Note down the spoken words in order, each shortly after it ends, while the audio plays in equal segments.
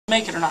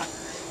make it or not.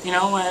 You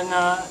know, and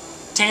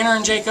Tanner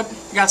and Jacob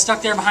got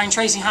stuck there behind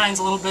Tracy Hines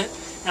a little bit,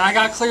 and I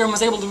got clear and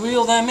was able to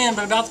wheel them in,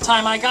 but about the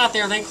time I got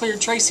there, they cleared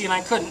Tracy and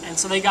I couldn't, and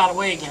so they got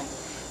away again.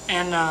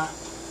 And,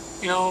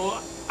 you know,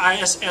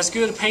 as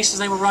good a pace as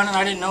they were running,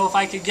 I didn't know if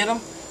I could get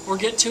them or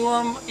get to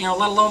them, you know,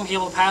 let alone be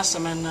able to pass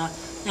them. And,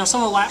 you know,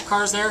 some of the lap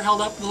cars there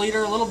held up the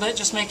leader a little bit,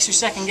 just makes you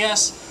second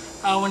guess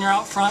when you're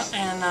out front,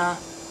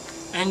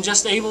 and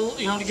just able,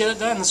 you know, to get it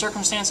done. The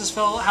circumstances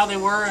fell how they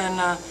were,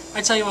 and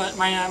I tell you what,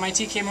 my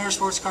TK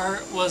Motorsports car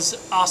was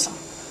awesome.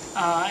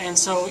 And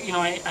so, you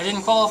know, I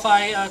didn't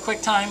qualify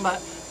quick time,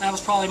 but that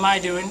was probably my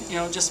doing, you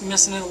know, just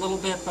missing it a little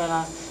bit. But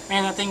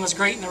man, that thing was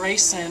great in the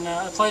race, and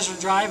a pleasure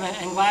to drive,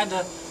 and glad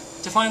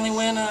to finally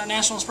win a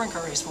national sprint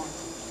car race for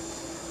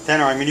him.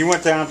 Tanner, I mean, you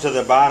went down to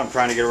the bottom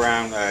trying to get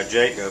around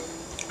Jacob.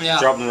 Yeah.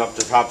 Jumping up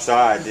the top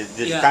side.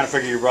 Did you kind of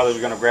figure your brother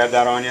was going to grab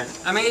that on you?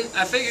 I mean,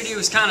 I figured he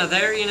was kind of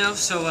there, you know.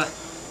 So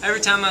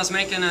every time I was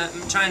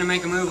trying to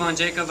make a move on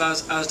Jacob, I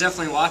was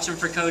definitely watching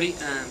for Kody.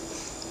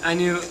 I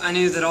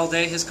knew that all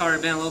day his car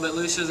had been a little bit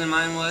looser than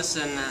mine was,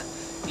 and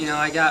you know,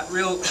 I got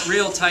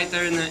real tight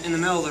there in the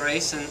middle of the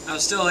race, and I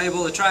was still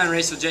able to try and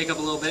race with Jacob a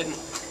little bit and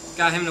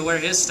got him to wear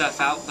his stuff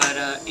out,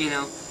 but you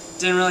know,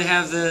 didn't really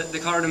have the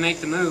car to make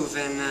the move.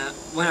 And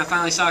when I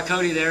finally saw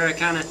Kody there, I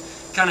kind of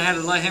had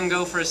to let him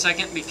go for a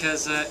second,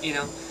 because you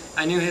know,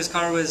 I knew his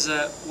car was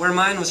where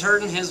mine was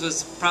hurting, his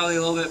was probably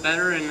a little bit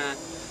better, and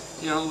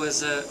you know, it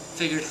was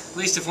figured at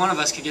least if one of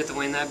us could get the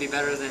win, that'd be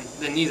better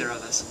than neither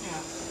of us. Yeah.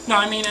 No,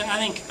 I mean, and I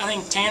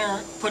think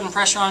Tanner putting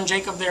pressure on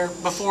Jacob there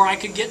before I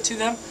could get to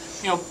them,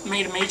 you know,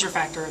 made a major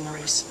factor in the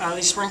race.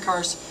 These sprint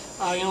cars,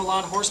 you know, a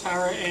lot of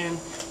horsepower, and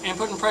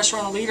putting pressure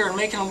on the leader and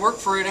making him work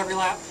for it every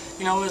lap,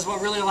 you know, is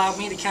what really allowed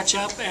me to catch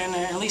up and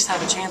at least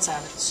have a chance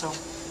at it. So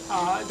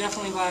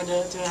definitely glad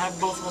to have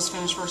both of us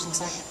finish first and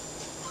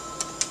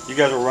second. You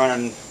guys were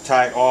running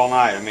tight all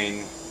night. I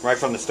mean, right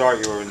from the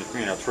start, you were,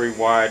 you know, 3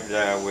 wide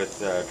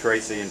with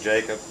Tracy and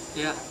Jacob.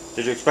 Yeah.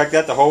 Did you expect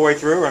that the whole way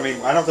through? I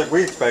mean, I don't think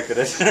we expected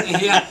it.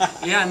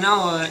 yeah,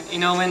 no. You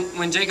know,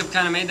 when Jacob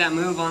kind of made that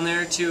move on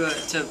there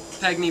to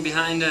peg me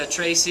behind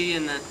Tracy,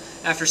 and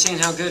after seeing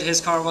how good his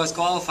car was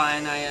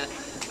qualifying,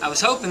 I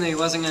was hoping that he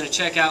wasn't going to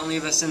check out and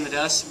leave us in the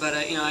dust.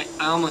 But you know, I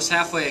almost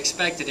halfway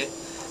expected it,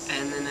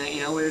 and then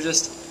you know, we were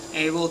just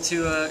able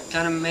to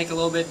kind of make a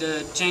little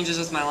bit changes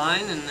with my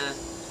line, and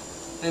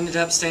ended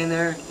up staying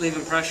there,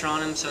 leaving pressure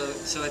on him.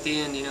 So at the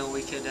end, you know,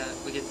 we could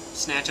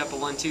snatch up a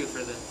 1-2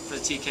 for the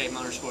TK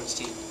Motorsports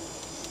team.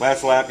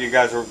 Last lap,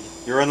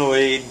 you're in the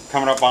lead,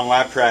 coming up on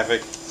lap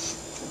traffic.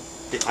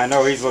 I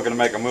know he's looking to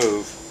make a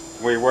move.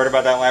 Were you worried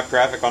about that lap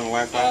traffic on the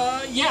last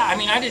lap? Yeah, I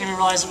mean, I didn't even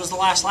realize it was the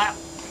last lap.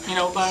 You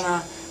know,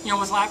 but you know,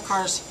 with lap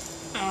cars,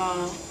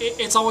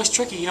 it's always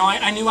tricky. You know,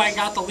 I knew I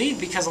got the lead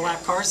because of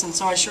lap cars, and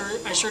so I sure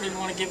didn't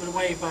want to give it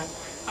away. But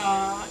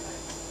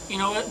you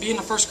know, being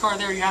the first car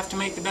there, you have to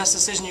make the best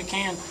decision you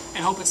can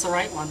and hope it's the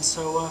right one.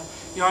 So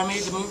you know, I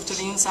made the move to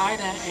the inside,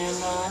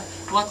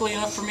 and luckily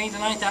enough for me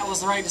tonight, that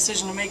was the right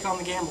decision to make on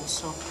the gambles.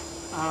 So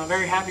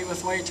very happy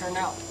with the way it turned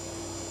out.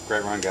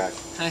 Great run, guys.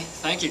 Hey,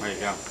 thank you. There you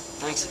go.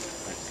 Thanks.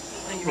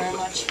 Thank you very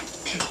much.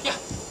 Yeah.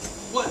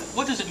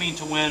 What does it mean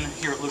to win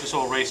here at Lucas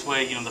Oil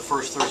Raceway? You know, the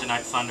first Thursday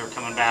Night Thunder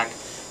coming back.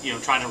 You know,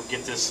 trying to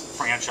get this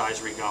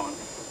franchise re-going.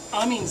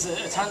 It means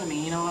a ton to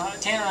me. You know,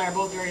 Tanner and I are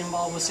both very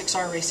involved with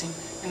 6R Racing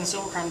in the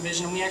Silver Crown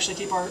division, and we actually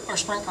keep our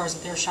sprint cars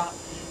at their shop.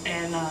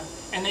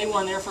 And they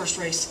won their first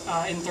race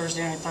in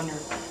Thursday Night Thunder,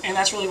 and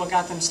that's really what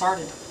got them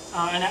started.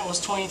 And that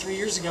was 23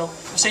 years ago,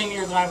 the same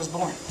year that I was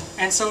born.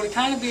 And so to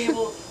kind of be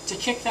able to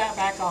kick that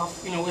back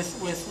off, you know,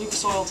 with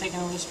Lucas Oil taking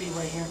over the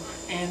speedway here,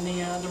 and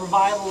the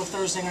revival of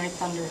Thursday Night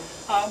Thunder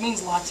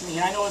means a lot to me.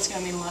 And I know it's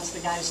going to mean a lot to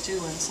the guys too.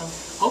 And so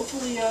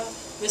hopefully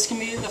this can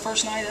be the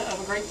first night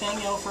of a great thing,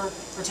 you know, for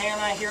Tanner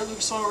and I here at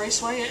Lucas Oil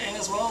Raceway, and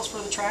as well as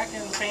for the track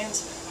and the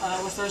fans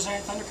with Thursday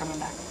Night Thunder coming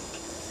back.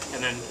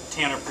 And then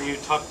Tanner, for you,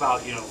 talk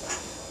about, you know,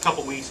 a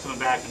couple weeks coming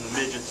back in the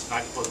midgets,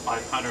 night before the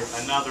 500,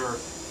 another,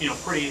 you know,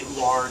 pretty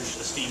large,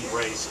 esteemed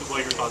race. What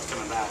are your thoughts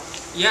coming back?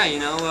 Yeah, you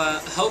know,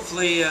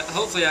 hopefully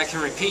I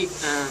can repeat.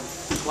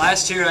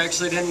 Last year, I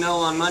actually didn't know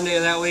on Monday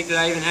of that week that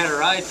I even had a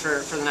ride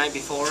for the night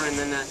before, and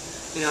then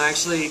you know,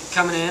 actually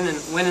coming in and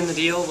winning the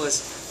deal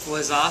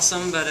was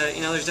awesome. But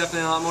you know, there's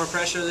definitely a lot more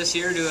pressure this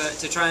year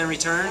to try and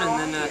return,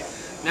 and then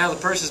now the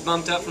purse is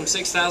bumped up from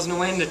 $6,000 to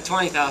win to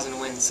 $20,000 to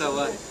win.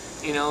 So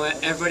you know,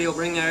 everybody will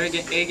bring their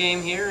A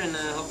game here, and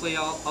hopefully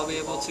I'll be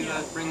able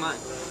to bring mine.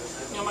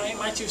 You know,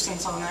 my 2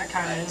 cents on that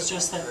kind of is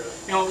just that,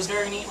 you know, it was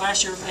very neat.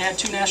 Last year they had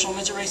 2 national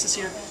midget races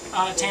here.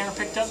 Tanner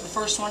picked up the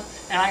first one,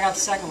 and I got the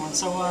second one.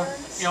 So,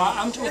 you know,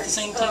 I'm with the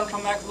same team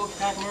coming back to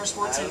Kody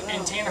Motorsports,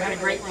 and Tanner had a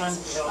great run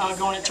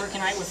going at Turkey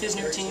Night with his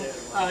new team,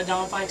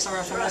 Don Fikes,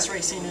 RFMS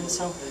Racing. And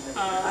so,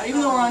 even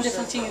though we're on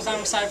different teams,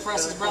 I'm excited for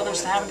us as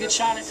brothers to have a good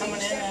shot at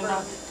coming in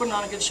and putting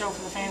on a good show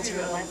for the fans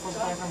here tonight for the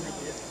 500.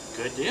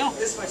 Good deal.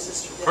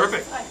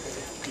 Perfect.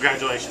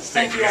 Congratulations.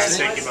 Thank you guys.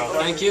 Thank you both.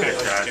 Thank you.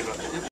 Okay,